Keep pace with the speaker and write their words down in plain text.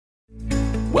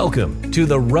Welcome to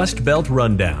the Rust Belt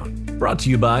Rundown, brought to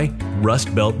you by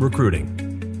Rust Belt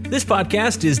Recruiting. This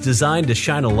podcast is designed to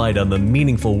shine a light on the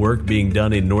meaningful work being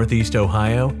done in Northeast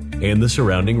Ohio and the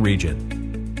surrounding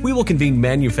region. We will convene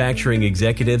manufacturing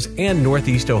executives and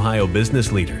Northeast Ohio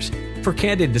business leaders for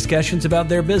candid discussions about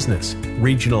their business,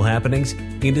 regional happenings,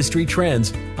 industry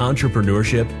trends,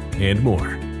 entrepreneurship, and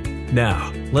more.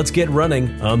 Now, let's get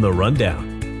running on the Rundown.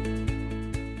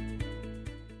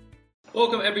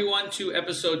 Welcome, everyone, to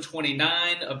episode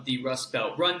 29 of the Rust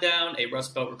Belt Rundown, a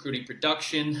Rust Belt recruiting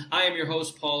production. I am your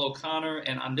host, Paul O'Connor,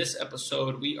 and on this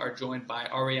episode, we are joined by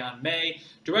Arian May,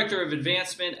 Director of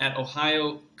Advancement at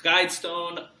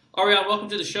OhioGuidestone. Arian, welcome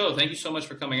to the show. Thank you so much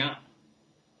for coming on.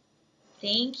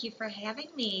 Thank you for having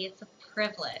me. It's a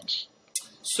privilege.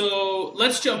 So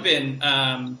let's jump in.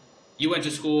 You went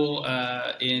to school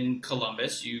in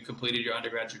Columbus. You completed your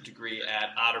undergraduate degree at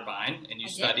Otterbein, and you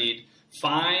studied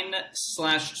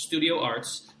fine/studio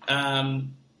arts.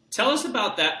 Tell us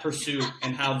about that pursuit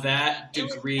and how that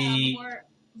degree.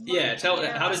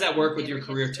 How does that work with your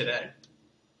career today?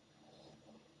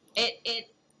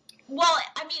 Well,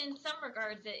 I mean, in some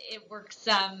regards, it works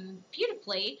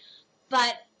beautifully,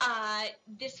 but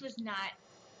this was not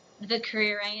the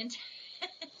career I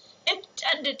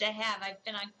intended to have. I've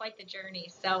been on quite the journey.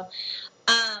 So,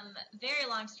 very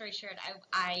long story short,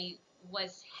 I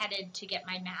was headed to get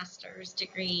my master's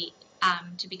degree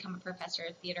to become a professor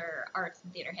of theater arts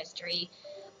and theater history.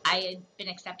 I had been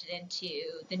accepted into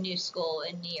the new school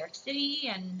in New York City,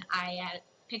 and I had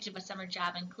picked up a summer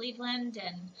job in Cleveland,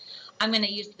 and I'm going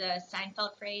to use the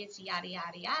Seinfeld phrase, yada,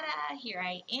 yada, yada, here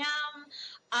I am.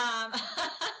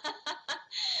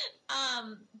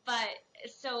 But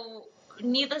so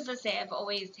needless to say, I've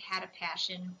always had a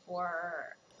passion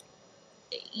for,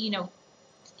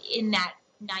 in that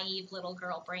naive little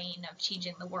girl brain of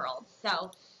changing the world. So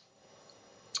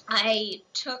I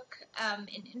took an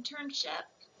internship.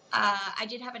 I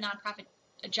did have a nonprofit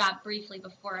job briefly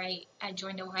before I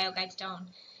joined OhioGuidestone,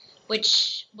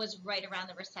 which was right around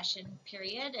the recession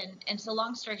period. And so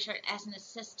long story short, as an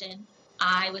assistant,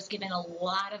 I was given a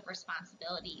lot of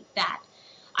responsibility that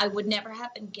I would never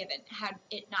have been given had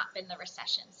it not been the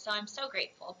recession. So I'm so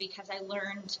grateful because I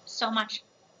learned so much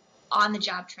on the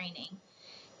job training.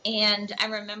 And I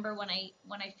remember when I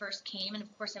first came, and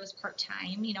of course I was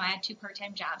part-time, I had 2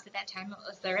 part-time jobs at that time. It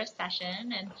was the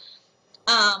recession. And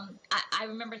I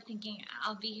remember thinking,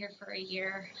 I'll be here for a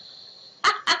year.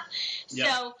 Yep.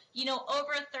 So,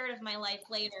 over a third of my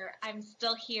life later, I'm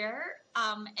still here.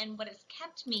 And what has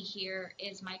kept me here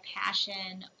is my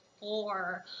passion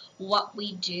for what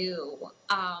we do,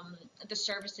 the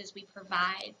services we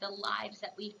provide, the lives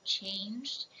that we've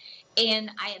changed.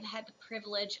 And I have had the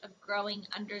privilege of growing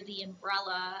under the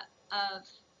umbrella of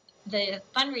the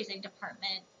fundraising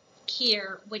department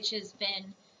here, which has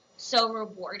been so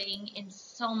rewarding in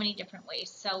so many different ways.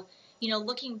 So,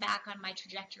 looking back on my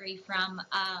trajectory from,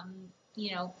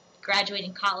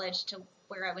 graduating college to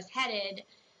where I was headed,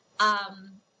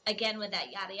 again with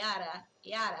that yada, yada,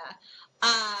 yada,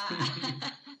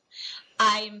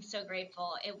 I am so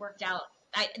grateful. It worked out.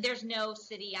 There's no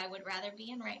city I would rather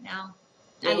be in right now.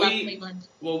 I love Cleveland.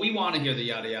 Well, we want to hear the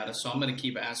yada yada, so I'm going to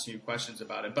keep asking you questions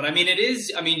about it. But I mean,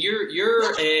 you're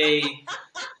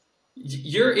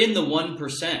you're in the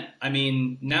 1%. I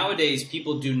mean, nowadays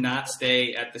people do not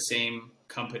stay at the same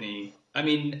company. I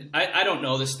mean, I don't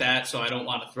know the stat, so I don't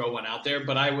want to throw one out there,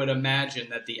 but I would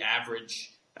imagine that the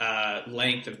average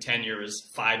length of tenure is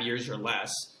 5 years or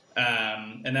less.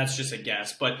 And that's just a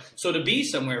guess. But so to be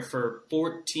somewhere for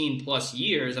 14 plus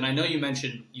years, and I know you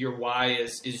mentioned your why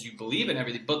is you believe in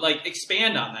everything, but like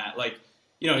expand on that. Like,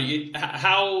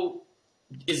 how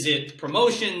is it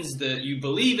promotions that you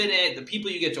believe in it, the people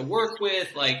you get to work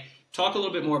with? Like, talk a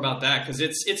little bit more about that, because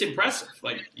it's impressive.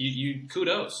 Like, you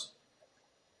kudos.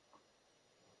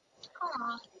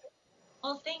 Aw.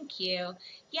 Well, thank you.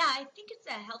 Yeah, I think it's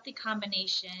a healthy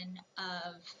combination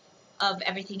of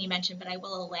everything you mentioned, but I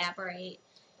will elaborate.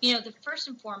 The first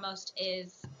and foremost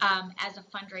is, as a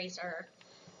fundraiser,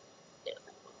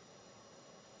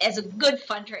 as a good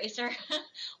fundraiser,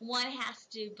 one has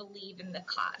to believe in the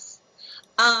cause.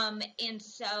 And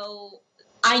so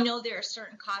I know there are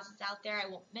certain causes out there, I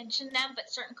won't mention them, but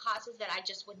certain causes that I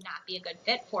just would not be a good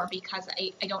fit for because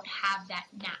I don't have that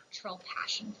natural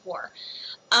passion for.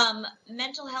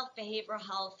 Mental health, behavioral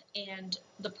health, and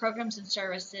the programs and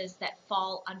services that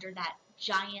fall under that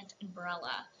giant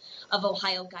umbrella of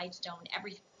OhioGuidestone,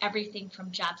 everything from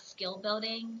job skill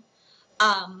building.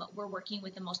 We're working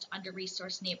with the most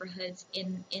under-resourced neighborhoods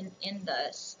in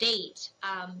the state,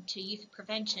 to youth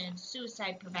prevention,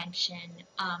 suicide prevention,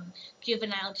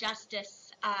 juvenile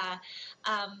justice,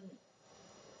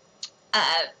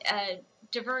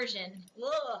 diversion.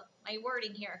 Ugh, my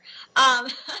wording here.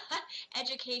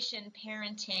 Education,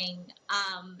 parenting,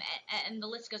 and the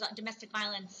list goes on. Domestic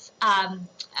violence. God,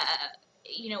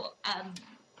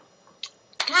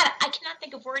 I cannot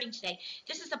think of wording today.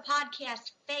 This is a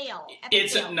podcast fail.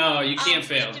 No, you can't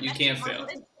fail. You can't fail.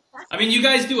 I mean, you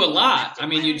guys do a lot. I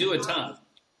mean, you do a ton.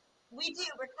 We do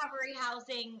recovery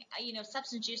housing,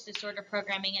 substance use disorder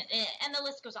programming, and the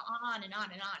list goes on and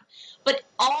on and on. But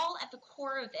all at the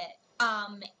core of it,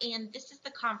 and this is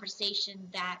the conversation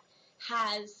that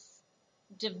has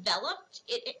developed.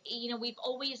 We've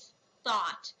always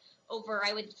thought over,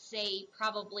 I would say,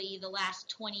 probably the last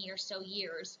 20 or so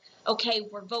years, okay,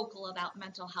 we're vocal about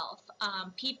mental health.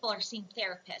 People are seeing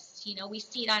therapists. We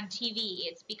see it on TV.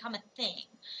 It's become a thing.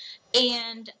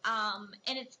 And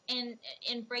it's in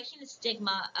breaking the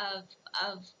stigma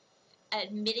of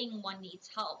admitting one needs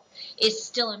help is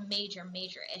still a major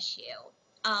issue.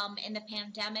 And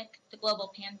the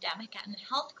global pandemic and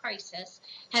health crisis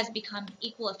has become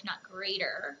equal, if not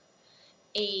greater,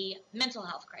 a mental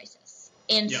health crisis.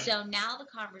 And so now the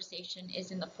conversation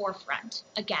is in the forefront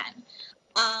again.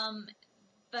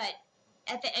 But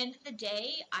at the end of the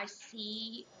day,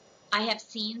 I have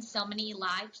seen so many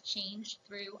lives change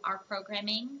through our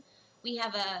programming. We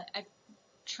have a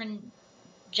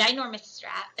ginormous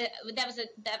staff.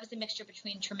 That was a mixture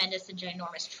between tremendous and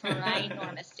ginormous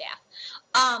staff.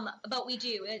 But we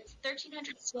do. It's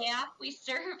 1,300 staff. We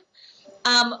serve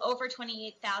over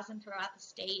 28,000 throughout the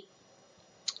state,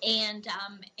 and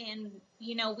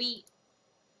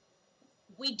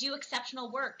we do exceptional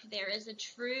work. There is a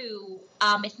true,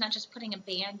 it's not just putting a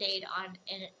Band-Aid on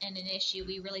an issue.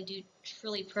 We really do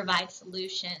truly provide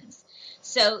solutions.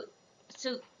 So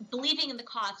believing in the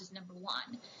cause is number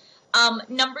one.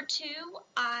 Number two,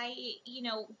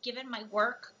 given my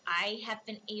work, I have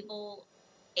been able,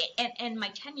 and my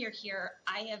tenure here,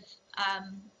 I have,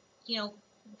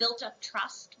 built up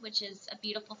trust, which is a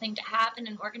beautiful thing to have in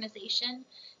an organization,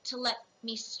 to let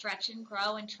me stretch and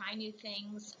grow and try new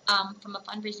things from a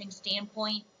fundraising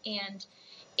standpoint. And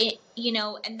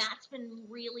and that's been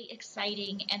really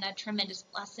exciting and a tremendous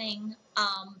blessing,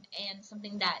 and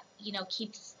something that,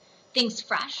 keeps things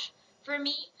fresh for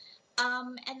me.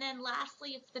 And then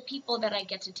lastly, it's the people that I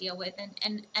get to deal with.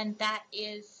 And that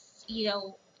is,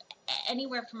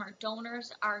 anywhere from our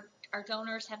donors. Our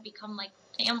donors have become like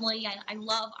family. I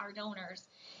love our donors.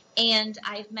 And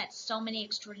I've met so many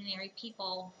extraordinary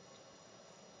people.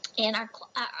 And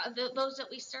those that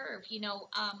we serve,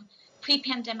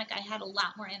 pre-pandemic, I had a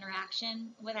lot more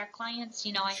interaction with our clients.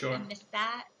 I missed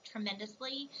that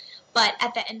tremendously. But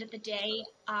at the end of the day,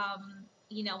 I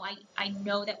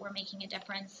know that we're making a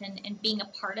difference, and being a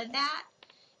part of that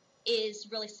is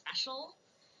really special.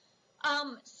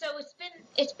 So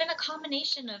it's been a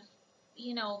combination of,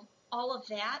 all of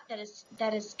that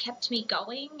has kept me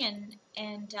going, and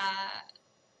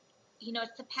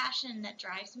it's the passion that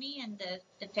drives me, and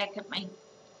the fact that my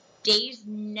days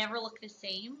never look the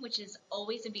same, which is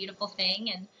always a beautiful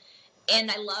thing. And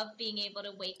I love being able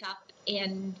to wake up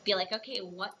and be like, okay,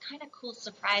 what kind of cool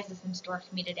surprise is in store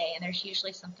for me today? And there's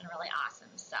usually something really awesome.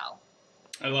 So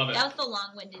I love it. That was the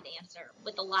long-winded answer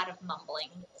with a lot of mumbling.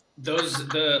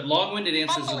 The long-winded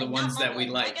answers are the ones that we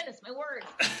like. My goodness, my word.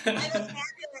 My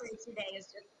vocabulary today is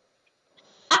just...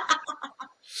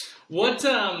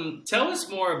 Tell us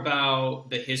more about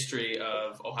the history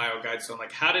of OhioGuidestone.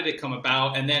 Like, how did it come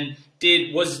about? And then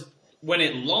when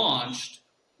it launched,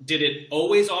 did it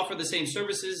always offer the same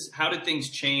services? How did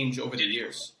things change over the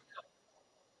years?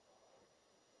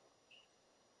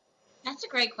 That's a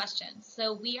great question.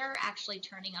 So we are actually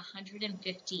turning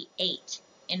 158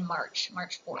 in March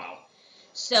 4th. Wow.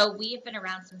 So we have been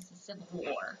around since the Civil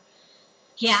War.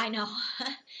 Yeah, I know.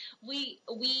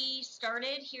 We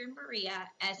started here in Berea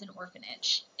as an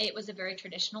orphanage. It was a very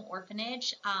traditional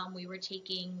orphanage. We were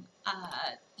taking,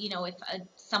 if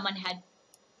someone had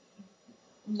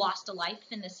lost a life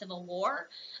in the Civil War,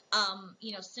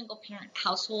 single parent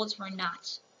households were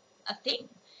not a thing.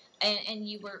 And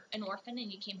you were an orphan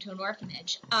and you came to an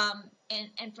orphanage.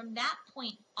 And from that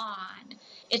point on,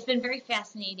 it's been very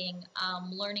fascinating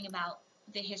learning about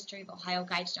the history of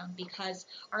OhioGuidestone, because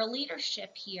our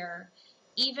leadership here,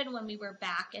 even when we were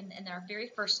back, and our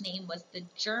very first name was the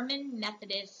German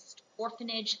Methodist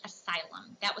Orphanage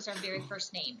Asylum. That was our very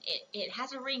first name. It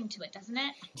has a ring to it, doesn't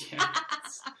it? Yeah,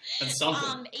 that's something.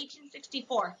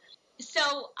 1864.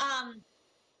 So,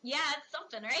 yeah, it's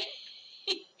something, right?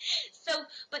 So,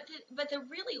 but the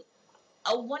really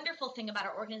a wonderful thing about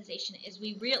our organization is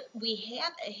we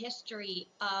have a history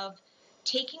of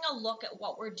taking a look at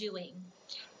what we're doing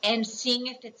and seeing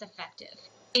if it's effective.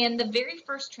 And the very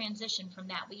first transition from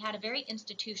that, we had a very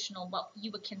institutional, what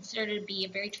you would consider to be a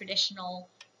very traditional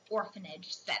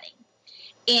orphanage setting.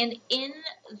 And in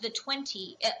the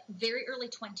very early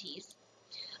 20s,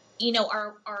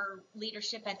 our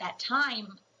leadership at that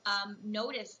time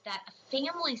noticed that a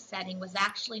family setting was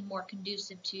actually more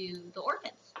conducive to the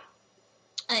orphans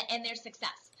and their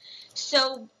success.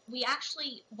 So we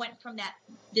actually went from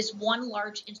this one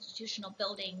large institutional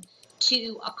building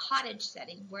to a cottage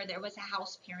setting where there was a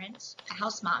house parent, a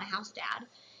house mom, a house dad,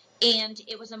 and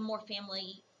it was a more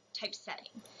family type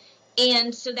setting.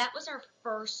 And so that was our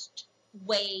first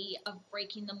way of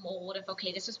breaking the mold of,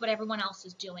 okay, this is what everyone else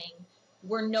is doing.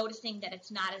 We're noticing that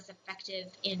it's not as effective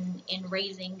in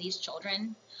raising these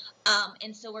children.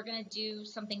 And so we're going to do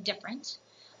something different.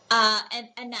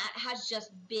 And that has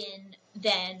just been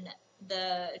then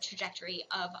the trajectory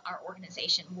of our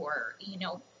organization where,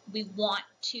 we want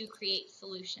to create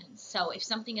solutions. So if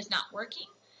something is not working,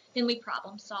 then we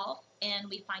problem solve and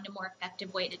we find a more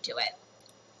effective way to do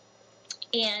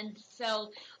it. And so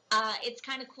it's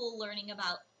kind of cool learning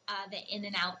about the in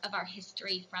and out of our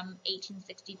history from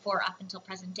 1864 up until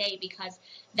present day, because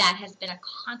that has been a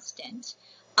constant.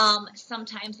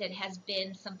 Sometimes it has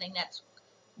been something that's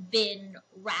been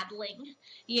rattling,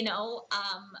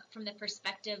 from the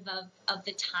perspective of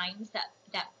the times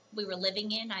that we were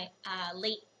living in.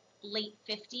 Late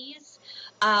 50s,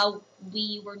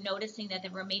 we were noticing that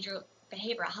there were major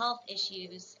behavioral health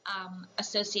issues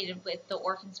associated with the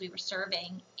orphans we were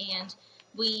serving, and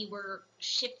we were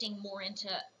shifting more into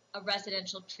a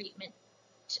residential treatment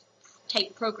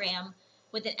type program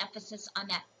with an emphasis on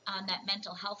that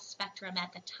mental health spectrum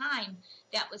at the time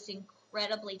that was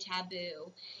incredibly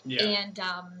taboo. Yeah. And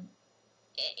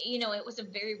it was a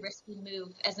very risky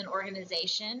move as an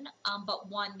organization,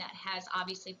 but one that has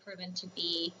obviously proven to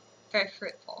be very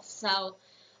fruitful. So,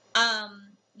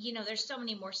 there's so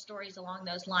many more stories along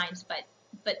those lines,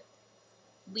 but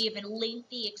we have a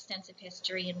lengthy, extensive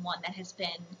history, and one that has been,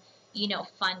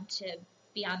 fun to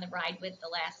be on the ride with the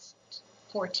last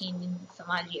 14 some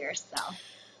odd years.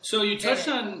 So you touched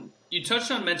on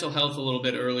mental health a little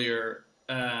bit earlier.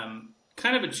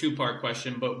 Kind of a two-part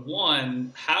question, but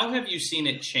one, how have you seen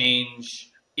it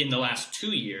change in the last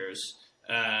 2 years?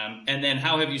 And then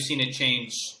how have you seen it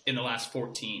change in the last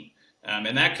 14?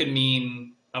 And that could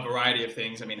mean a variety of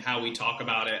things. I mean, how we talk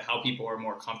about it, how people are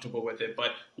more comfortable with it.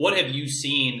 But what have you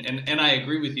seen? And I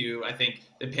agree with you. I think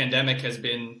the pandemic there's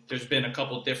been a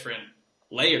couple different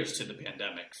layers to the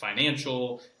pandemic: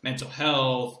 financial, mental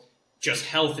health, just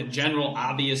health in general,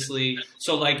 obviously.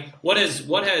 So what does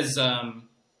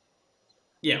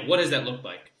that look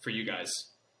like for you guys?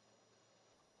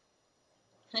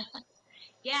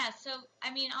 Yeah, so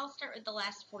I'll start with the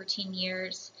last 14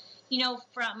 years.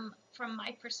 From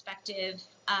my perspective,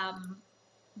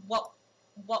 what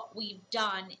we've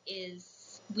done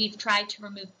is we've tried to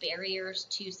remove barriers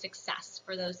to success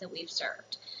for those that we've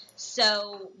served.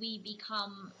 So we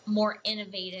become more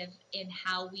innovative in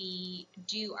how we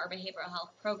do our behavioral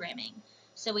health programming.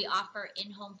 So we offer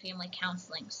in-home family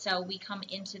counseling. So we come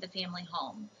into the family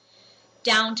home.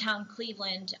 Downtown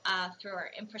Cleveland, through our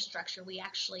infrastructure, we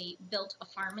actually built a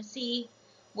pharmacy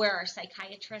where our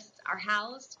psychiatrists are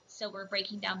housed. So we're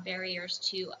breaking down barriers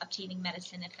to obtaining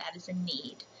medicine if that is a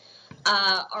need.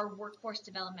 Our workforce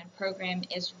development program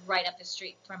is right up the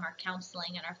street from our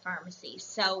counseling and our pharmacy.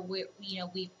 So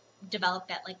we've developed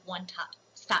that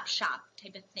one-stop shop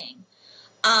type of thing.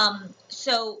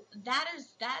 So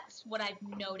that's what I've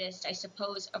noticed, I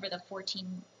suppose, over the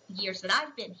 14 years that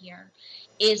I've been here,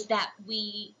 is that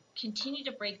we continue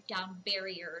to break down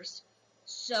barriers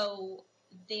so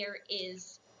there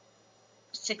is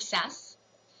success.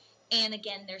 And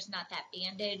again, there's not that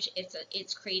bandage.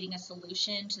 It's creating a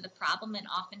solution to the problem. And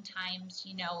oftentimes,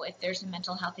 if there's a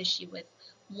mental health issue with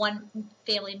one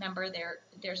family member,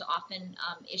 there's often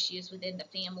issues within the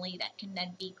family that can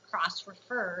then be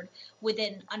cross-referred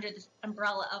under the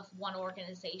umbrella of one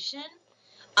organization,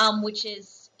 which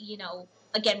is,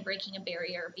 again, breaking a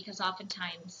barrier, because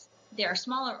oftentimes there are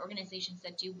smaller organizations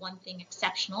that do one thing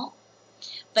exceptional,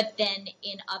 but then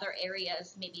in other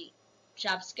areas, maybe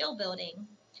job skill building,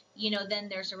 then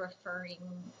there's a referring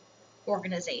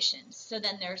organization. So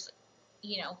then there's,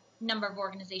 number of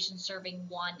organizations serving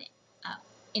one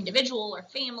individual or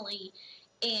family,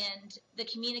 and the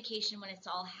communication when it's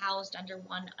all housed under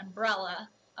one umbrella,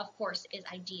 of course, is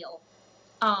ideal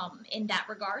in that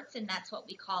regards, and that's what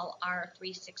we call our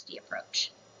 360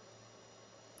 approach.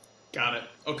 Got it.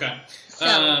 Okay. So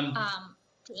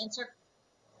to answer.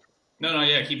 No,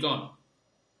 yeah, keep going.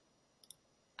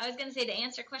 I was going to say, to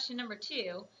answer question number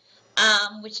 2,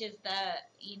 which is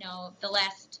the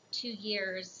last 2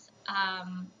 years,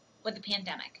 with the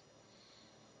pandemic.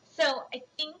 So I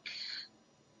think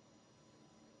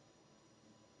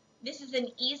this is an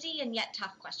easy and yet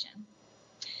tough question.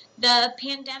 The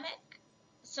pandemic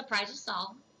surprised us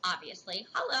all, obviously.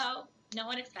 Hello. No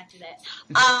one expected it.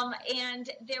 And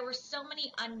there were so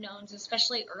many unknowns,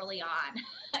 especially early on.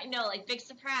 I know, like, big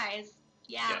surprise.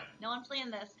 Yeah. No one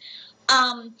planned this.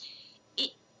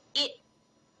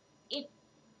 It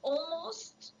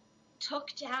almost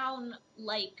took down,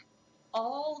 like,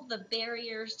 all the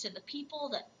barriers to the people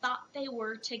that thought they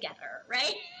were together,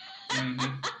 right?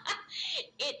 Mm-hmm.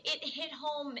 It hit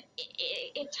home.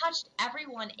 It touched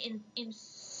everyone in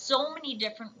so many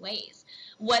different ways.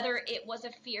 Whether it was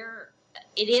a fear,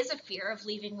 it is a fear of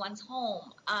leaving one's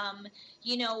home.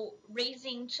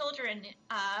 Raising children.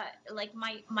 Like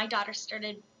my daughter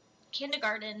started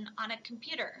kindergarten on a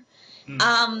computer.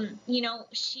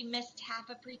 She missed half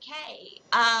of pre-K.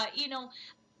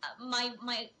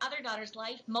 My other daughter's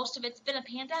life, most of it's been a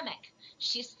pandemic.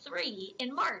 She's 3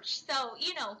 in March. So,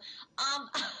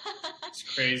 it's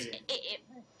crazy. It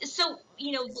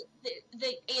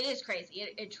is crazy.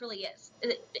 It truly is.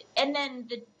 And then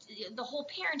the whole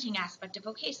parenting aspect of,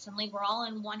 okay, suddenly we're all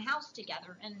in one house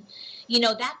together, and,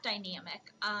 that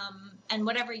dynamic, and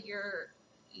whatever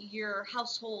your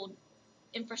household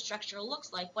infrastructure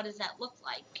looks like, what does that look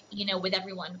like, with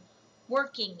everyone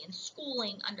working and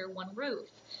schooling under one roof.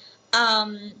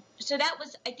 So that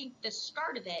was, I think, the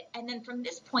start of it. And then from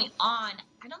this point on,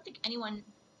 I don't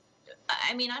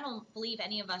believe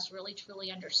any of us really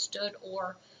truly understood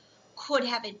or could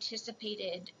have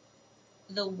anticipated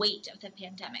the weight of the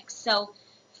pandemic. So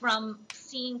from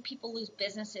seeing people lose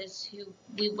businesses who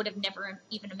we would have never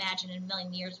even imagined in a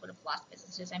million years would have lost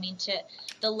businesses, to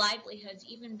the livelihoods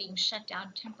even being shut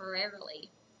down temporarily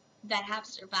that have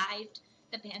survived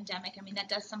the pandemic. That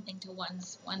does something to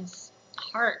one's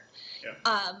heart.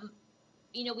 Yeah.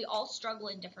 We all struggle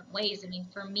in different ways.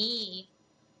 For me,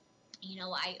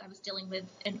 I was dealing with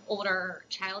an older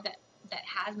child that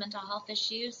has mental health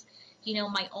issues.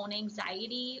 My own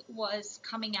anxiety was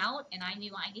coming out, and I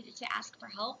knew I needed to ask for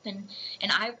help, and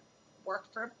I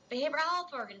work for a behavioral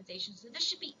health organization, so this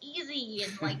should be easy,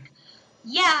 and like,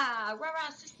 yeah, rah-rah,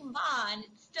 system bond.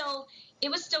 It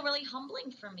was still really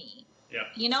humbling for me. Yeah.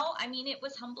 It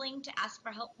was humbling to ask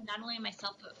for help, not only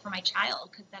myself, but for my child,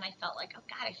 because then I felt like, oh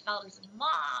God, I felt as a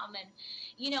mom. And,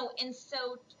 and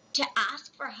so to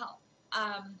ask for help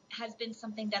has been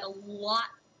something that a lot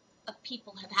of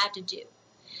people have had to do.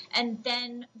 And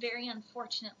then, very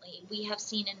unfortunately, we have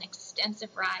seen an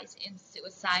extensive rise in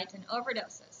suicides and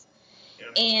overdoses.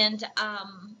 Yeah.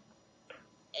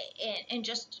 And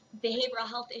just behavioral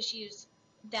health issues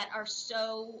that are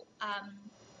so,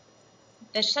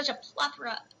 there's such a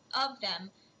plethora of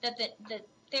them that the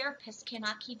therapists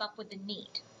cannot keep up with the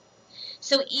need.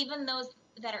 So even those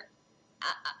that are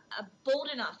bold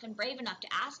enough and brave enough to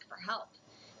ask for help,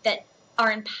 that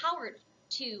are empowered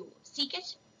to seek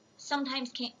it,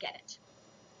 sometimes can't get it.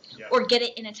 Yeah. Or get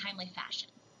it in a timely fashion.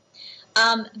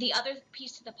 The other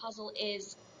piece of the puzzle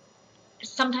is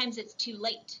sometimes it's too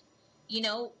late.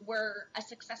 We're a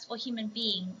successful human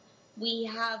being. We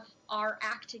have our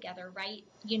act together, right?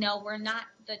 We're not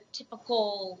the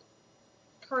typical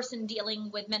person dealing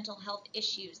with mental health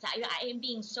issues. I am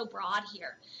being so broad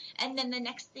here. And then the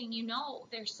next thing you know,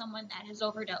 there's someone that has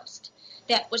overdosed,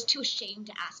 that was too ashamed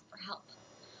to ask for help,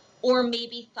 or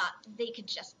maybe thought they could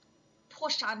just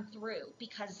push on through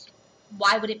because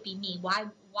why would it be me? Why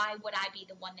would I be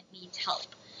the one that needs help?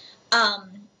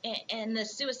 And the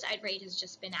suicide rate has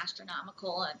just been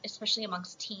astronomical, especially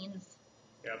amongst teens.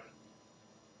 Yep.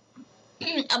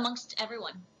 Amongst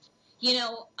everyone,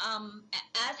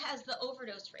 as has the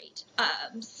overdose rate.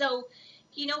 So,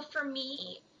 for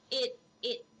me, it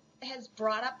has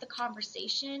brought up the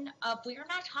conversation of, we're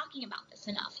not talking about this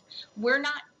enough. We're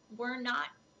not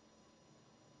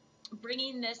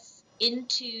bringing this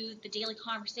into the daily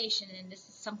conversation, and this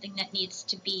is something that needs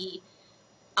to be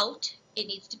out. It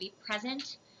needs to be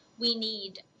present. We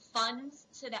need funds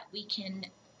so that we can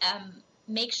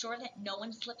make sure that no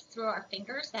one slips through our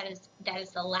fingers. That is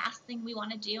the last thing we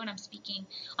want to do. And I'm speaking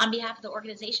on behalf of the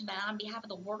organization, but on behalf of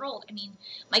the world.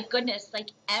 My goodness,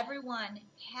 like, everyone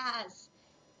has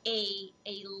a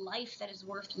life that is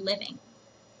worth living.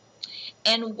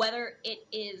 And whether it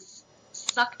is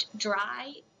sucked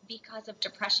dry because of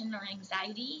depression or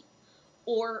anxiety,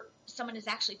 or someone is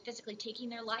actually physically taking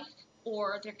their life,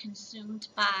 or they're consumed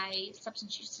by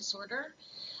substance use disorder,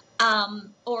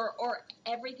 or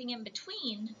everything in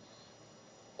between,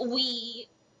 we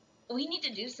we need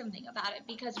to do something about it,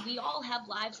 because we all have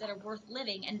lives that are worth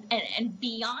living. And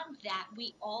beyond that,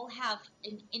 we all have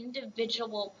an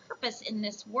individual purpose in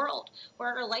this world where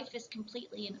our life is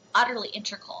completely and utterly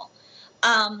integral,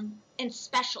 and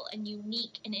special and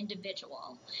unique and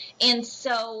individual. And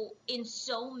so in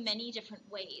so many different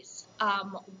ways,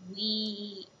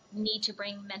 we need to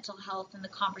bring mental health and the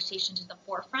conversation to the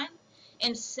forefront.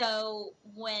 And so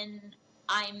when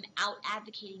I'm out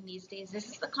advocating these days, this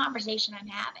is the conversation I'm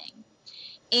having.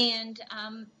 And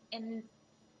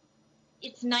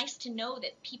it's nice to know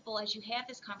that people, as you have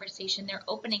this conversation, they're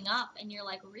opening up, and you're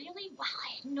like, really? Wow,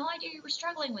 I had no idea you were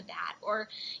struggling with that. Or,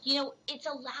 it's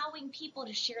allowing people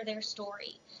to share their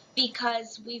story,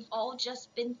 because we've all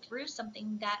just been through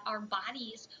something that our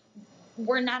bodies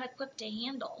were not equipped to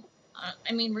handle.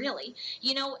 Really,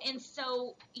 and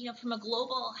so, from a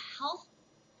global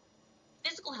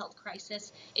physical health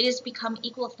crisis, it has become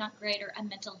equal, if not greater, a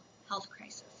mental health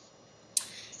crisis.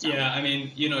 So. Yeah,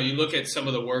 you look at some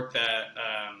of the work that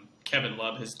Kevin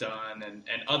Love has done, and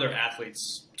other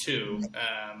athletes too,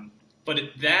 but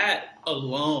that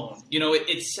alone,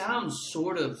 it sounds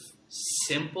sort of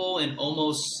simple and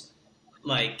almost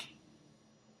like...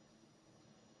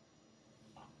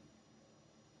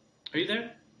 Are you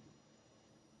there?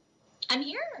 I'm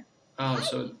here. Oh, hi.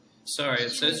 So sorry.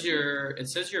 It says your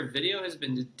video has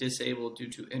been disabled due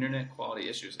to internet quality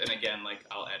issues. And again,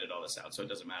 I'll edit all this out, so it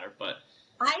doesn't matter. But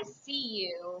I see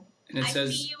you. And it says,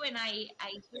 see you, and I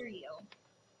hear you.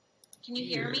 Can you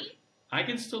hear me? I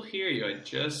can still hear you. I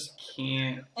just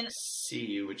can't see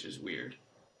you, which is weird.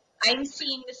 I'm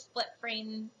seeing the split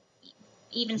frame,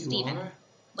 even Steven.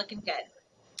 Looking good.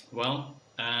 Well,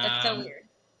 that's so weird.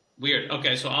 Weird.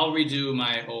 Okay, so I'll redo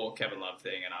my whole Kevin Love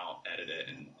thing, and I'll edit it.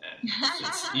 And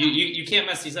you can't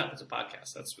mess these up. It's a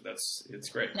podcast. It's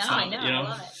great. No, I know. I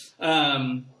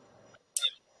love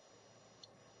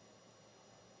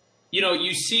it.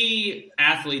 You see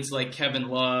athletes like Kevin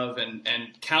Love and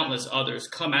countless others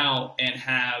come out and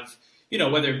have,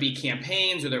 whether it be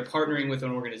campaigns or they're partnering with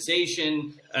an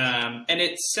organization, and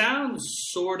it sounds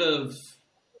sort of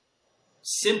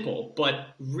simple, but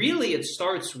really it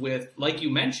starts with, like you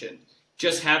mentioned,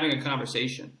 just having a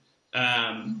conversation.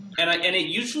 And it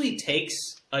usually takes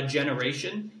a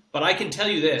generation, but I can tell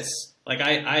you this,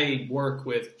 I work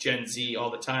with Gen Z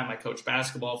all the time. I coach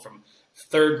basketball from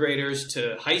third graders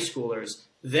to high schoolers.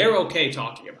 They're okay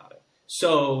talking about it.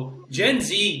 So Gen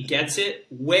Z gets it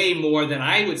way more than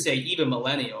I would say even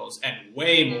millennials, and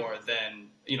way more than,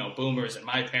 boomers and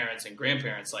my parents and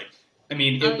grandparents.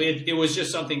 It was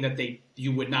just something that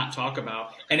you would not talk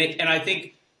about. And I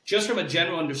think just from a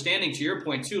general understanding, to your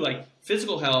point too,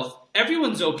 physical health,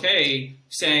 everyone's okay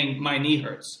saying my knee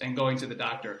hurts and going to the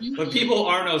doctor. Mm-hmm. But people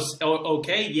aren't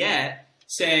okay yet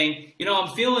saying,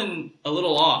 I'm feeling a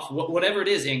little off, whatever it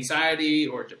is, anxiety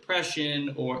or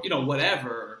depression or,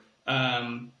 whatever.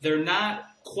 They're not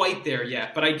quite there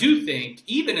yet. But I do think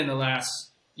even in the last,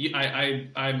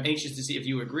 I'm anxious to see if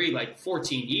you agree,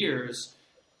 14 years,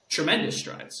 tremendous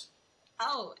strides.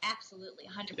 Oh, absolutely.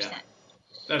 100%.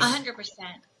 Yeah. 100%.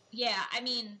 Yeah.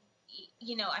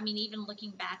 Even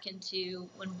looking back into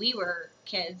when we were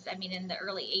kids, in the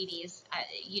early 80s,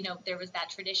 there was that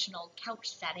traditional couch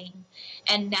setting.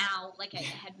 And now, like I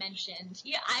had mentioned,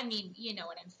 you know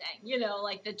what I'm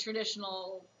saying, the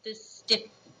traditional, this stiff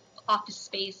office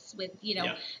space with,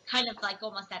 kind of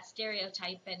almost that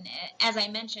stereotype. And as I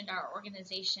mentioned, our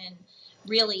organization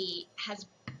really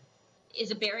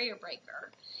is a barrier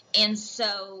breaker. And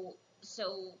so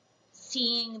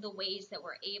seeing the ways that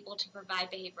we're able to provide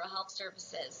behavioral health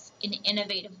services in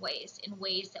innovative ways, in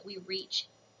ways that we reach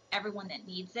everyone that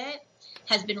needs it,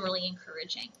 has been really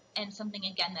encouraging, and something,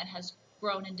 again, that has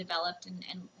grown and developed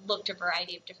and looked a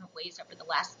variety of different ways over the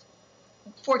last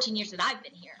 14 years that I've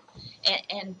been here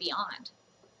and beyond.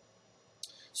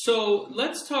 So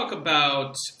let's talk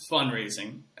about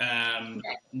fundraising.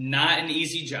 Not an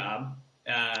easy job.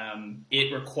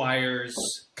 It requires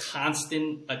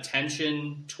constant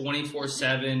attention,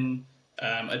 24/7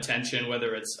 attention,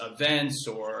 whether it's events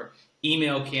or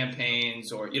email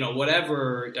campaigns or,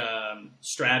 whatever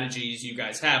strategies you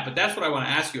guys have. But that's what I want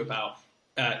to ask you about.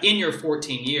 In your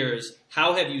 14 years,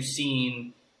 how have you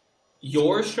seen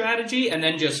your strategy and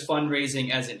then just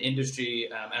fundraising as an industry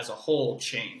as a whole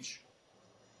change?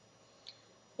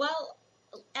 Well,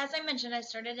 as I mentioned, I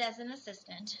started as an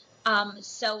assistant.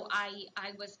 So I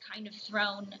was kind of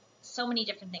thrown so many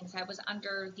different things. I was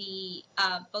under the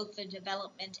both the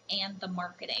development and the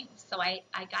marketing. So I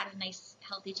got a nice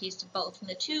healthy taste of both. And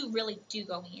the two really do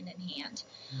go hand in hand.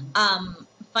 Mm-hmm.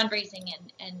 Fundraising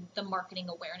and the marketing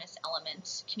awareness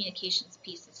element communications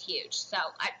piece is huge. So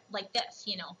I like this,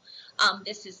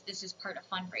 this is part of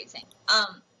fundraising.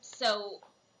 So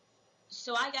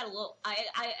I got I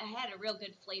had a real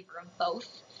good flavor of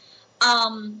both.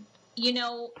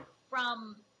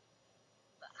 From,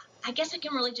 I guess I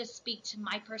can really just speak to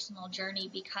my personal journey,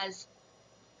 because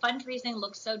fundraising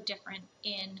looks so different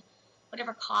in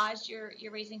whatever cause you're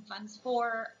raising funds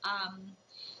for. I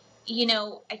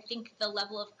think the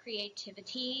level of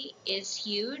creativity is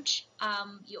huge.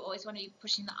 You always want to be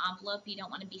pushing the envelope. You don't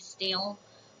want to be stale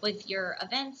with your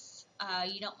events.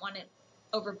 You don't want to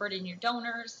overburden your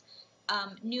donors.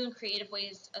 New and creative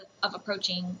ways of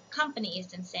approaching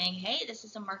companies and saying, hey, this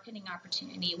is a marketing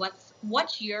opportunity.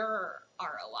 What's your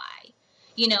ROI?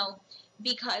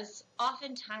 Because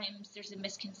oftentimes there's a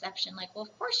misconception like, well,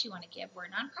 of course you want to give. We're a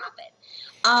nonprofit.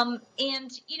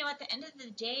 And at the end of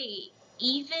the day,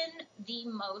 even the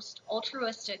most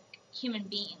altruistic human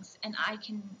beings, and I'm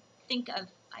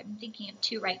thinking of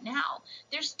two right now,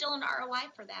 there's still an ROI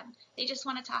for them. They just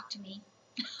want to talk to me.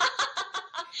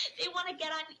 They want to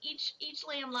get on each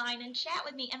landline and chat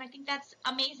with me, and I think that's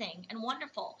amazing and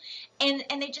wonderful. And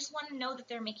they just want to know that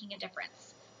they're making a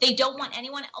difference. They don't want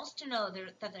anyone else to know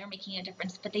that they're making a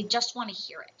difference, but they just want to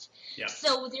hear it. Yeah.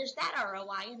 So there's that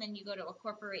ROI, and then you go to a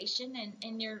corporation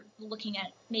and you're looking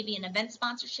at maybe an event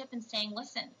sponsorship and saying,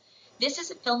 listen, this is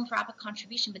a philanthropic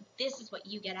contribution, but this is what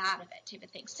you get out of it, type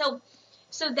of thing. So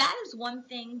that is one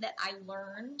thing that I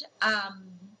learned,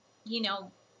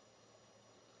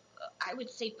 I would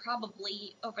say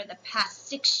probably over the past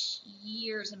 6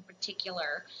 years in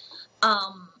particular,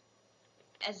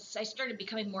 as I started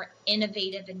becoming more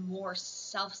innovative and more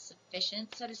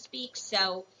self-sufficient, so to speak.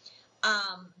 So,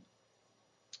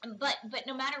 but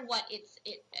no matter what, it's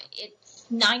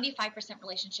 95%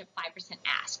 relationship, 5%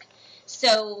 ask.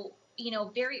 So,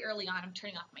 very early on, I'm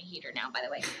turning off my heater now, by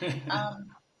the way.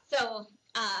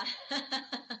 I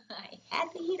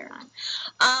had the heater on.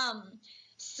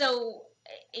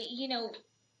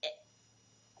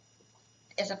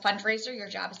 As a fundraiser, your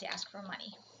job is to ask for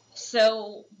money.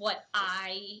 So what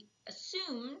I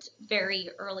assumed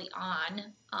very early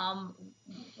on, and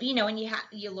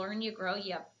you learn, you grow,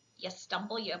 you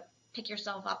stumble, you pick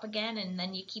yourself up again, and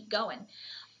then you keep going.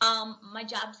 My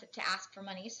job's to ask for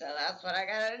money, so that's what I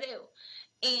gotta do.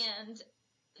 And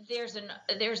there's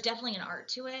definitely an art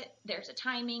to it. There's a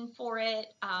timing for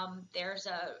it. There's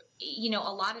a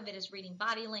lot of it is reading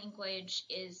body language.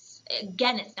 It's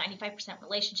 95%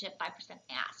 relationship, 5%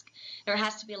 ask. There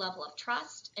has to be a level of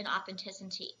trust and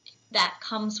authenticity that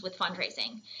comes with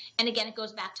fundraising. And again, it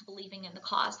goes back to believing in the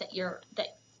cause that you're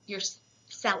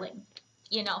selling,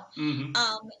 and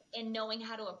knowing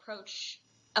how to approach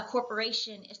a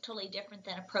corporation is totally different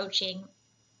than approaching,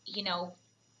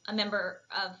 a member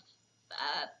of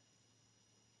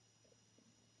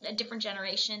a different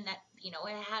generation that, it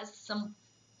has some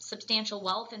substantial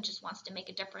wealth and just wants to make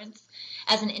a difference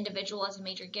as an individual, as a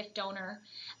major gift donor.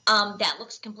 That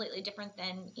looks completely different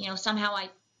than, somehow I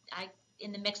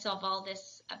in the mix of all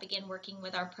this, I began working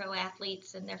with our pro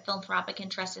athletes and their philanthropic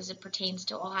interests as it pertains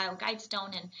to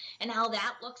OhioGuidestone and how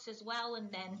that looks as well. And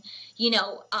then,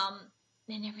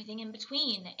 and everything in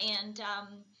between. And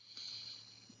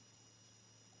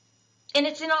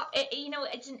it's an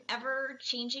ever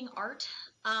changing art.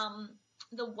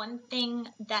 The one thing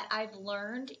that I've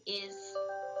learned is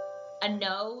a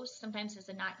no sometimes is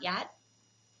a not yet.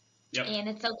 Yep. And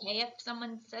it's okay if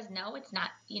someone says no, it's not,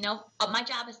 my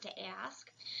job is to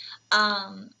ask.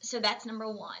 So that's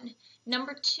number one.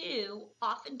 Number two,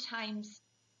 oftentimes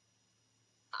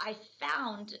I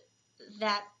found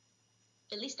that,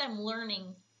 at least I'm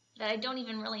learning, that I don't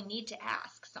even really need to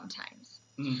ask sometimes.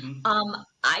 Mm-hmm.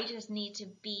 I just need to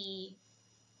be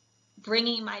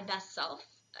bringing my best self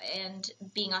and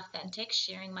being authentic,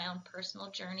 sharing my own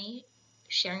personal journey,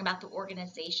 sharing about the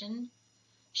organization,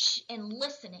 and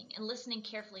listening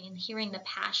carefully and hearing the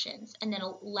passions, and then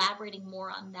elaborating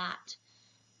more on that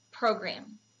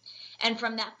program. And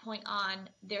from that point on,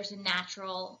 there's a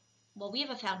natural, we have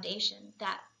a foundation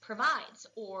that provides,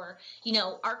 or,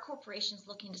 our corporation's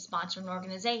looking to sponsor an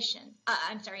organization,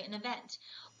 an event,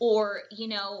 or,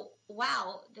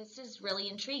 wow, this is really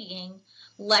intriguing.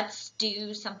 Let's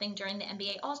do something during the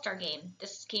NBA All-Star game.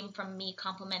 This came from me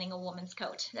complimenting a woman's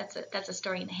coat. That's a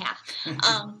story and a half.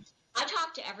 I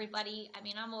talk to everybody. I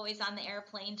mean, I'm always on the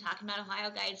airplane talking about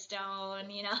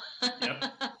OhioGuidestone, Yep.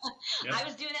 I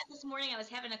was doing that this morning. I was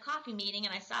having a coffee meeting,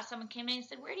 and I saw someone came in and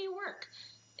said, "Where do you work?"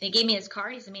 And he gave me his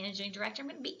card. He's the managing director.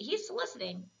 He's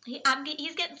soliciting. He's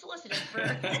getting solicited for.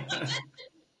 I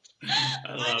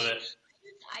love it.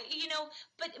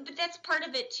 But that's part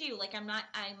of it too. Like I'm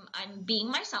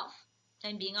being myself.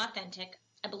 I'm being authentic.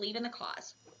 I believe in the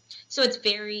cause. So it's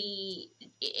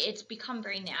become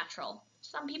very natural.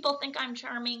 Some people think I'm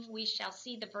charming. We shall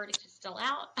see. The verdict is still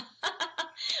out.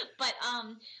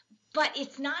 But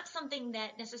it's not something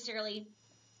that necessarily,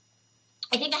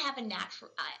 I think I have a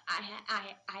natural,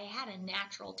 I had a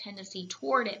natural tendency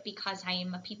toward it because I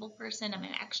am a people person. I'm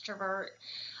an extrovert.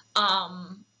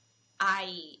 I'm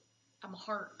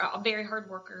a very hard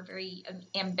worker, very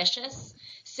ambitious.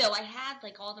 So I had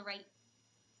like all the right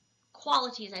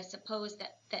qualities, I suppose,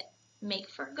 that make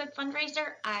for a good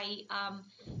fundraiser. I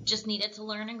just needed to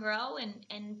learn and grow,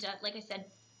 and like I said,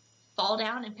 fall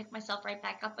down and pick myself right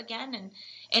back up again.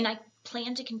 And I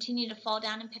plan to continue to fall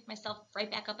down and pick myself right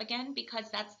back up again,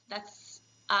 because that's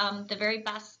the very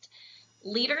best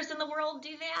leaders in the world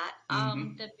do that.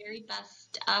 The very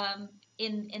best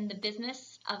in the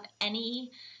business of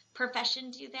any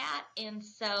profession do that. And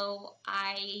so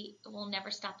I will never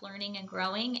stop learning and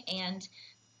growing and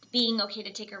being okay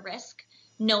to take a risk,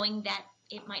 knowing that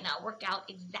it might not work out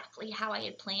exactly how I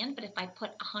had planned, but if I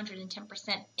put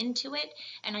 110% into it,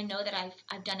 and I know that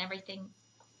I've done everything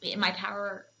in my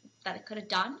power that I could have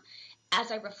done,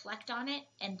 as I reflect on it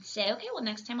and say, okay, well,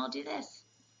 next time I'll do this,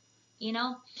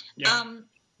 Yeah.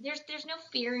 There's no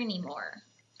fear anymore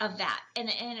of that. And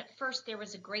at first there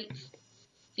was a great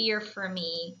fear for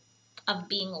me of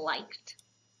being liked,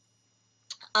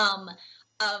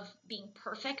 of being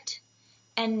perfect,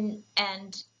 and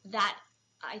that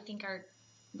I think are,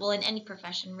 well, in any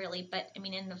profession really, but I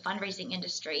mean in the fundraising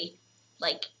industry,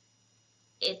 like,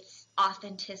 it's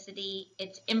authenticity,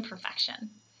 it's imperfection,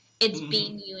 it's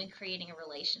being you and creating a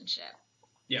relationship.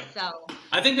 Yeah. So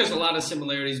I think there's a lot of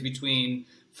similarities between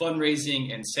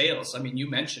fundraising and sales. I mean, you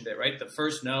mentioned it, right? The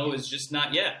first no is just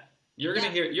not yet. You're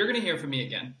gonna hear from me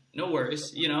again. No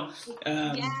worries,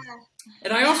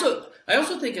 And I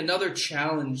also think another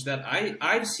challenge that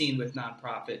I've seen with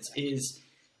nonprofits is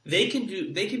they can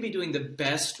be doing the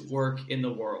best work in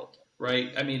the world,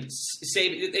 right? I mean,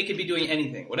 say they could be doing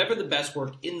anything, whatever the best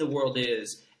work in the world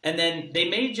is, and then they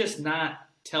may just not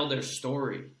tell their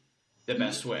story the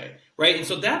best way, right? And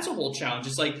so that's a whole challenge.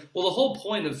 It's like, well, the whole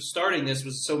point of starting this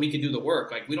was so we could do the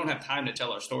work. Like, we don't have time to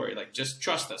tell our story. Like, just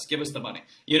trust us, give us the money,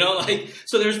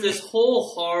 so there's this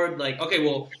whole hard, like, okay,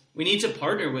 well, we need to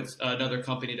partner with another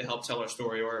company to help tell our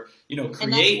story, or,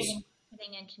 create.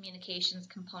 Marketing and communications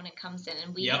component comes in,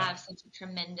 and we have such a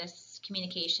tremendous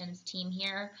communications team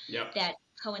here that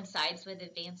coincides with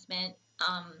advancement.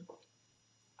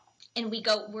 And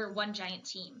we're one giant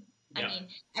team. I mean,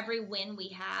 every win we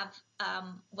have,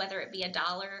 whether it be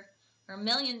 $1 or $1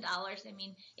 million, I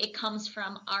mean, it comes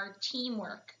from our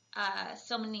teamwork.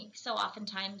 So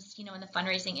oftentimes, in the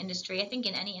fundraising industry, I think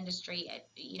in any industry,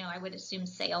 I would assume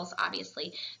sales,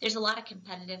 obviously, there's a lot of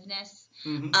competitiveness.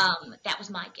 That was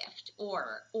my gift,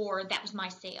 or that was my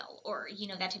sale, or,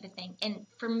 that type of thing. And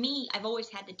for me, I've always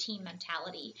had the team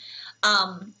mentality.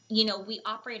 We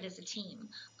operate as a team.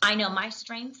 I know my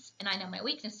strengths and I know my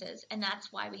weaknesses, and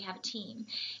that's why we have a team.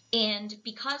 And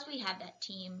because we have that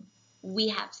team, we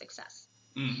have success.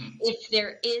 If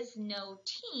there is no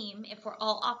team, if we're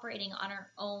all operating on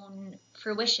our own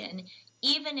fruition,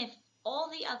 even if all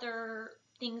the other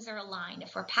things are aligned,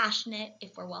 if we're passionate,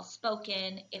 if we're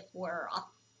well-spoken, if we're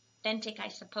authentic, I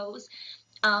suppose,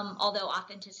 although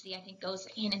authenticity, I think, goes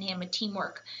hand in hand with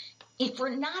teamwork. If we're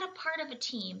not a part of a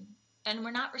team and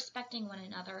we're not respecting one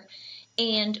another,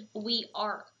 and we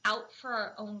are out for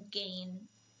our own gain,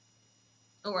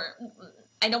 or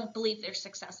I don't believe there's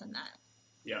success in that.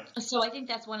 Yeah. So I think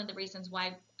that's one of the reasons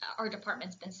why our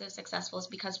department's been so successful, is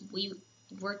because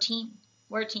we're a team.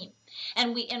 We're a team,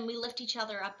 and we lift each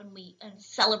other up, and we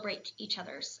celebrate each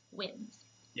other's wins.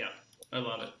 Yeah, I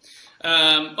love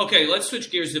it. Okay, let's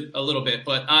switch gears a little bit.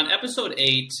 But on episode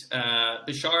 8,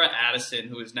 Bashara Addison,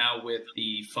 who is now with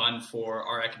the Fund for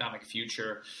Our Economic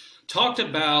Future, talked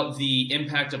about the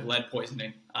impact of lead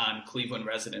poisoning on Cleveland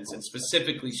residents, and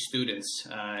specifically students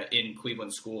in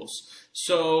Cleveland schools.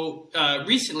 So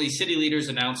recently, city leaders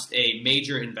announced a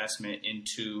major investment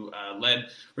into lead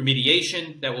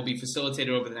remediation that will be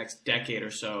facilitated over the next decade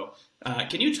or so.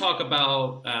 Can you talk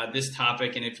about this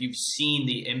topic, and if you've seen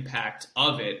the impact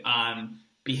of it on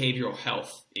behavioral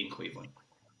health in Cleveland?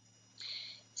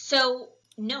 So,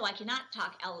 no, I cannot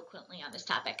talk eloquently on this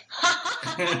topic.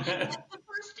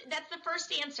 That's the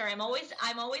first answer. I'm always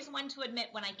one to admit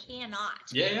when I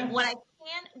cannot. Yeah. What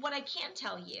I can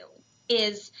tell you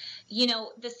is,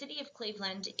 the city of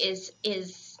Cleveland is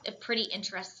a pretty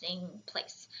interesting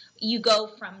place. You go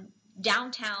from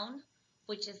downtown,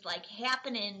 which is like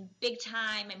happening big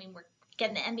time. I mean, we're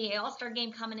getting the NBA All-Star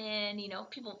game coming in,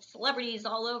 people, celebrities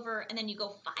all over, and then you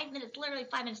go 5 minutes, literally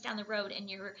 5 minutes down the road, and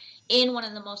you're in one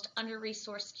of the most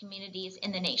under-resourced communities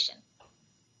in the nation.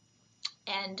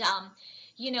 And,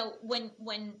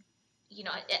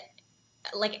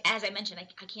 like, as I mentioned,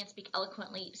 I can't speak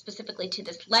eloquently specifically to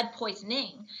this lead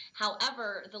poisoning.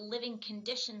 However, the living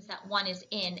conditions that one is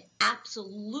in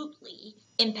absolutely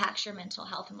impacts your mental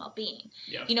health and well-being.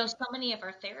 Yep. So many of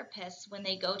our therapists, when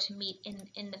they go to meet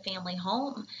in the family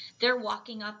home, they're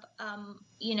walking up, and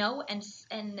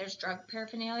there's drug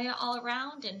paraphernalia all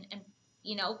around, and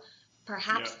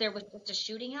perhaps there was just a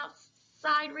shooting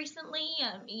outside recently,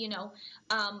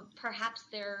 perhaps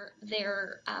their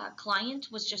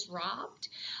client was just robbed,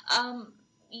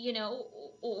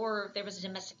 or there was a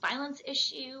domestic violence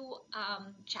issue,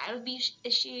 child abuse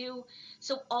issue.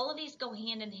 So all of these go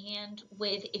hand in hand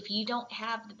with, if you don't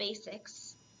have the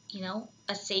basics,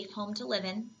 a safe home to live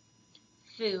in,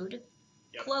 food,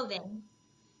 Yep. clothing,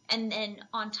 and then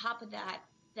on top of that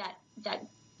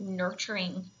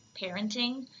nurturing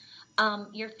parenting,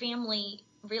 your family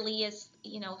really is,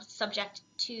 subject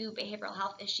to behavioral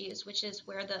health issues, which is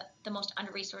where the most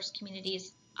under-resourced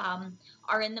communities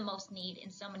are in the most need in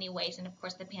so many ways. And of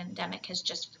course, the pandemic has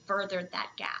just furthered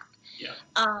that gap. Yeah.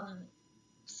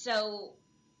 So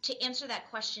to answer that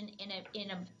question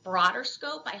in a broader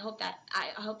scope, I hope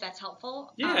that's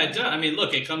helpful. Yeah, it does. I mean,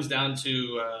 look, it comes down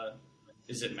to,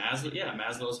 is it Maslow? Yeah,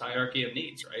 Maslow's hierarchy of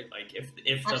needs, right? Like if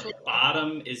Absolutely. the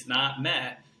bottom is not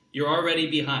met, you're already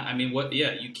behind. I mean,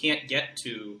 you can't get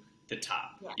to the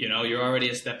top. Yeah. You're already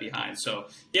a step behind. So,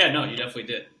 yeah, no, you definitely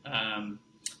did.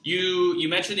 You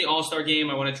mentioned the All-Star game.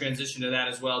 I want to transition to that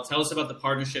as well. Tell us about the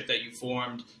partnership that you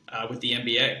formed with the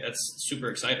NBA. That's super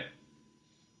exciting.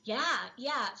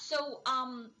 Yeah. So,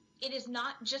 it is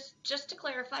not just to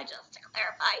clarify,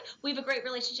 we have a great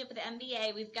relationship with the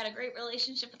NBA. We've got a great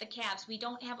relationship with the Cavs. We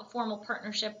don't have a formal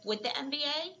partnership with the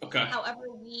NBA. Okay. However,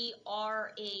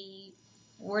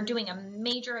 we're doing a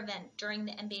major event during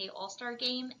the NBA All-Star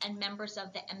game, and members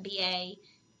of the NBA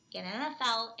and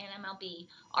NFL and MLB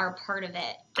are a part of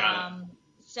it. Got it.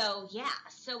 So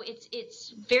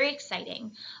it's very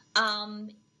exciting.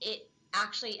 It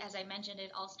actually, as I mentioned,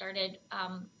 it all started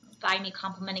by me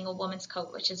complimenting a woman's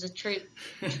coat, which is a true,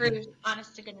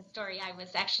 honest to goodness story.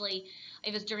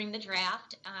 It was during the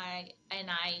draft,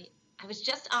 and I was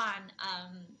just on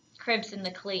Cribbs in the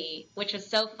Clee, which was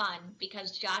so fun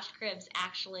because Josh Cribbs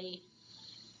actually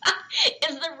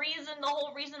is the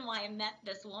whole reason why I met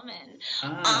this woman.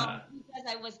 Because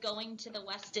I was going to the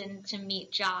Westin to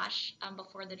meet Josh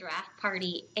before the draft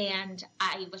party, and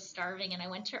I was starving, and I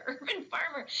went to Urban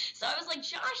Farmer. So I was like,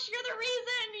 Josh, you're the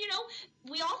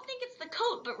reason, we all think it's the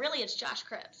coat, but really it's Josh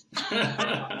Cribbs.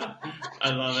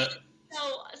 I love it.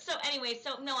 So anyway,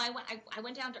 I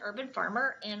went down to Urban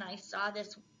Farmer, and I saw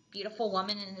this beautiful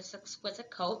woman in this exquisite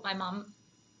coat. My mom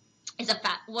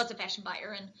was a fashion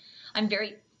buyer, and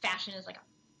fashion is like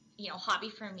a hobby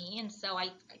for me, and so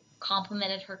I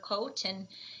complimented her coat, and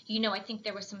I think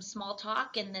there was some small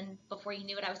talk, and then before you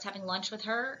knew it, I was having lunch with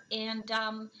her, and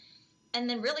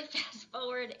then really fast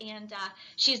forward, and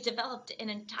she's developed an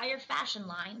entire fashion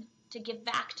line to give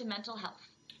back to mental health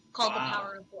called The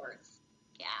Power of Words.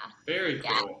 Yeah. Very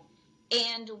cool.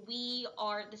 Yeah. And we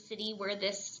are the city where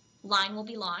this line will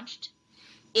be launched.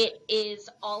 It is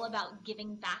all about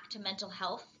giving back to mental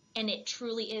health, and it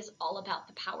truly is all about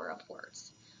the power of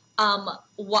words.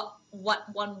 What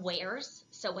one wears,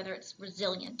 so whether it's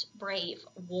resilient, brave,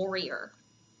 warrior,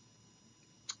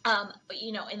 and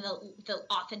the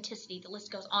authenticity, the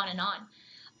list goes on and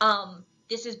on.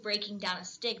 This is breaking down a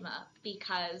stigma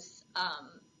because,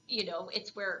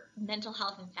 it's where mental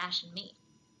health and fashion meet.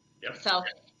 Yep. So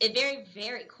it's very,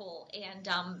 very cool, and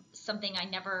something I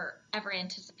never ever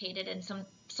anticipated. And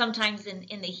sometimes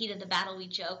in the heat of the battle, we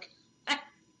joke,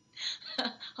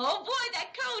 "Oh boy,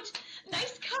 that coat,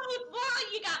 nice coat! Wow,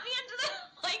 you got me into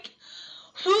that!" Like,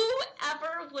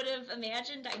 whoever would have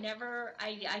imagined?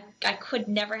 I could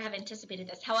never have anticipated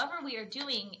this. However, we are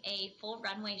doing a full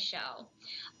runway show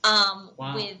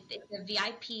with the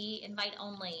VIP invite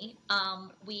only.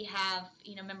 We have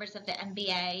members of the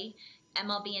NBA,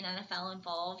 MLB, and NFL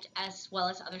involved, as well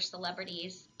as other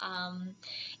celebrities,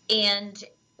 and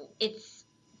it's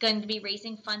going to be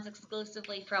raising funds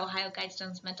exclusively for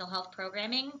OhioGuidestone's mental health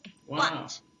programming. Wow.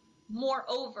 But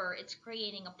moreover, it's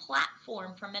creating a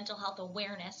platform for mental health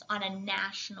awareness on a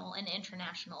national and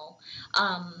international.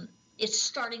 It's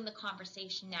starting the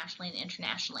conversation nationally and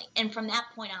internationally, and from that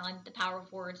point on, the power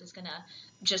of words is going to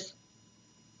just,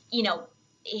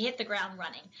 hit the ground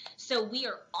running. So we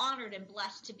are honored and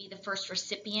blessed to be the first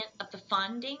recipient of the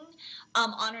funding.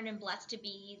 Honored and blessed to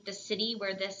be the city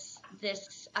where this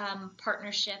this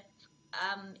partnership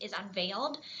is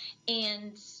unveiled,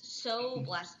 and so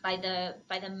blessed by the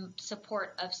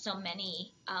support of so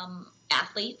many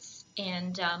athletes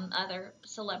and other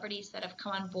celebrities that have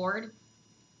come on board.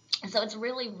 So it's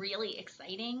really, really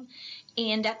exciting.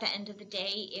 And at the end of the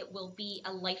day, it will be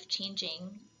a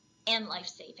life-changing and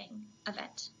life-saving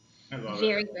event. I love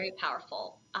very, it. very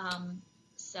powerful.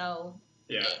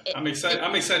 Yeah, I'm excited.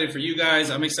 I'm excited for you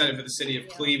guys. I'm excited for the city of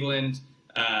Cleveland.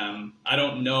 I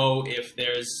don't know if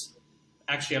there's –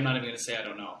 actually, I'm not even going to say I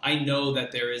don't know. I know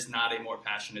that there is not a more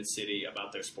passionate city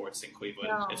about their sports than Cleveland.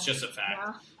 No, it's just a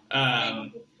fact.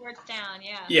 Sports down,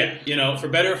 yeah. Yeah, you know, for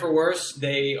better or for worse,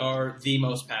 they are the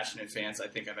most passionate fans I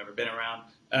think I've ever been around.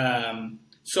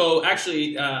 So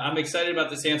actually, I'm excited about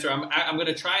this answer. I'm going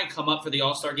to try and come up for the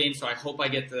All-Star game, so I hope I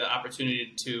get the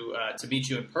opportunity to meet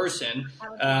you in person.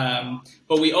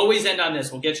 But we always end on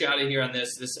this. We'll get you out of here on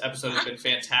this. This episode has been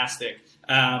fantastic.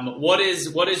 What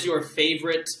is your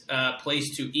favorite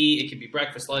place to eat? It could be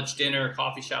breakfast, lunch, dinner,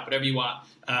 coffee shop, whatever you want.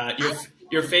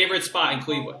 Your favorite spot in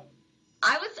Cleveland.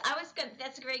 I was good.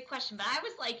 That's a great question, but I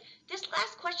was like, this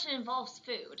last question involves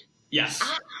food. Yes.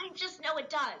 I just know it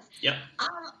does. Yep.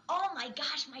 Oh my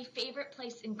gosh, my favorite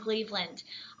place in Cleveland.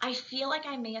 I feel like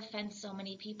I may offend so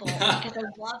many people because I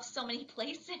love so many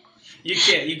places. You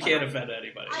can't offend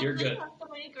anybody. You're good. I have so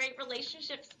many great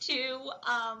relationships too.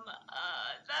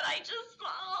 That I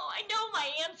know my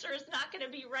answer is not going to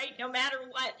be right no matter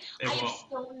what. I have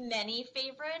so many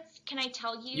favorites. Can I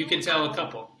tell you? You can tell a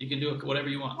couple. You can do whatever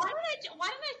you want. Why don't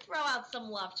I throw out some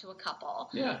love to a couple?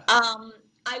 Yeah.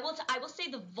 I will say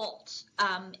the Vault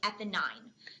at the 9.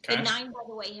 Okay. The 9, by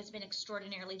the way, has been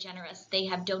extraordinarily generous. They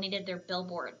have donated their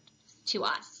billboard to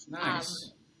us.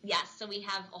 Nice. Yes, so we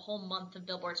have a whole month of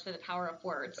billboards for the power of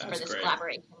words for this great.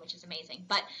 collaboration, which is amazing.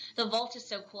 But the Vault is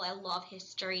so cool. I love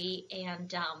history,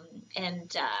 and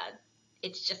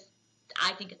it's just,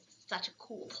 I think it's such a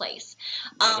cool place.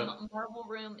 Marble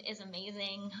Room is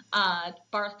amazing.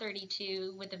 Bar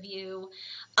 32 with a view.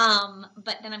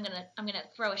 But then I'm gonna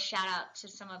throw a shout out to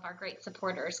some of our great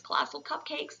supporters. Colossal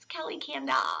Cupcakes, Kelly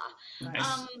Kanda.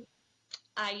 Nice.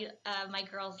 My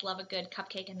girls love a good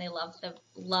cupcake, and they love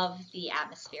the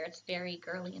atmosphere. It's very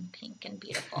girly and pink and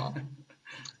beautiful.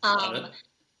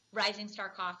 Rising Star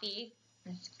Coffee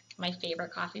is my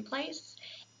favorite coffee place,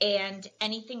 and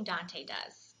anything Dante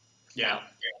does. Yeah. So,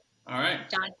 all right.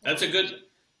 Dante. That's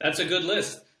a good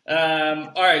list.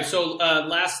 All right. So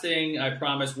last thing, I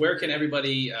promise. Where can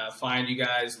everybody find you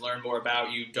guys? Learn more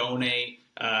about you. Donate.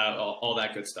 All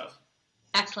that good stuff.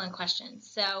 Excellent question.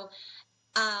 So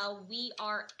we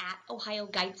are at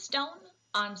OhioGuidestone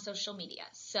on social media.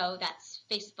 So that's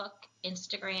Facebook,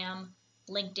 Instagram,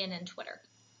 LinkedIn, and Twitter.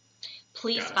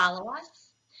 Please follow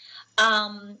us.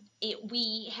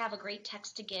 We have a great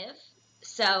text to give.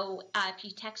 So if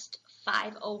you text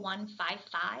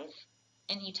 50155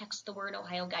 and you text the word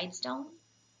Ohio Guidestone,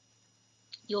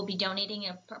 you'll be donating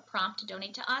a prompt to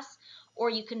donate to us, or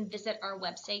you can visit our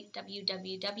website,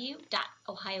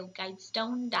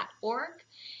 www.ohioguidestone.org,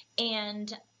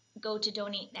 and go to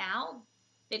donate now.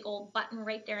 Big old button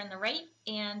right there on the right,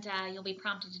 and you'll be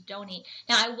prompted to donate.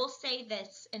 Now, I will say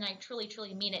this, and I truly,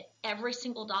 truly mean it. Every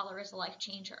single dollar is a life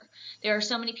changer. There are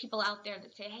so many people out there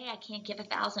that say, hey, I can't give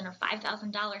 $1,000 or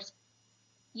 $5,000.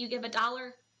 You give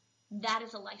 $1, that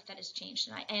is a life that is changed,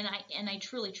 and I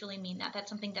truly, truly mean that. That's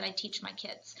something that I teach my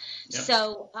kids. Yep.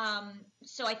 So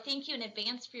I thank you in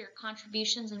advance for your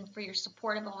contributions and for your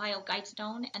support of Ohio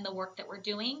Guidestone and the work that we're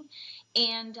doing.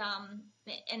 And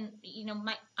you know,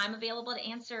 I'm available to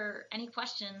answer any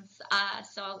questions.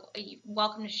 So you're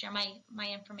welcome to share my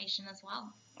information as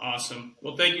well. Awesome.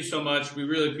 Well, thank you so much. We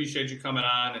really appreciate you coming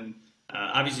on and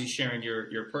obviously sharing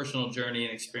your personal journey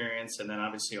and experience, and then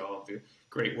obviously all of the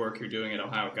great work you're doing at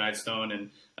Ohio Guidestone.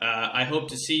 And I hope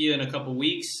to see you in a couple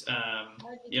weeks,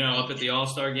 up at the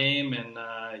All-Star game. And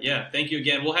thank you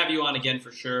again. We'll have you on again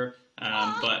for sure.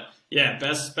 But yeah,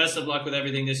 best of luck with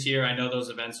everything this year. I know those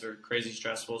events are crazy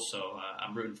stressful, so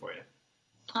I'm rooting for you.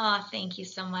 Oh, thank you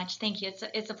so much. Thank you.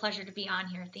 It's a pleasure to be on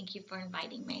here. Thank you for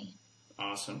inviting me.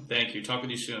 Awesome. Thank you. Talk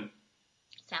with you soon.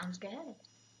 Sounds good.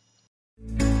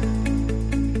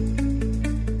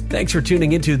 Thanks for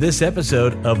tuning into this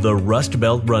episode of the Rust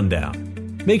Belt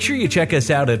Rundown. Make sure you check us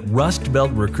out at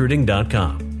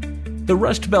rustbeltrecruiting.com. The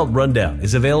Rust Belt Rundown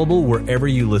is available wherever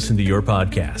you listen to your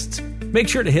podcasts. Make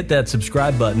sure to hit that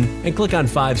subscribe button and click on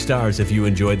 5 stars if you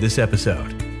enjoyed this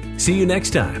episode. See you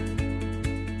next time.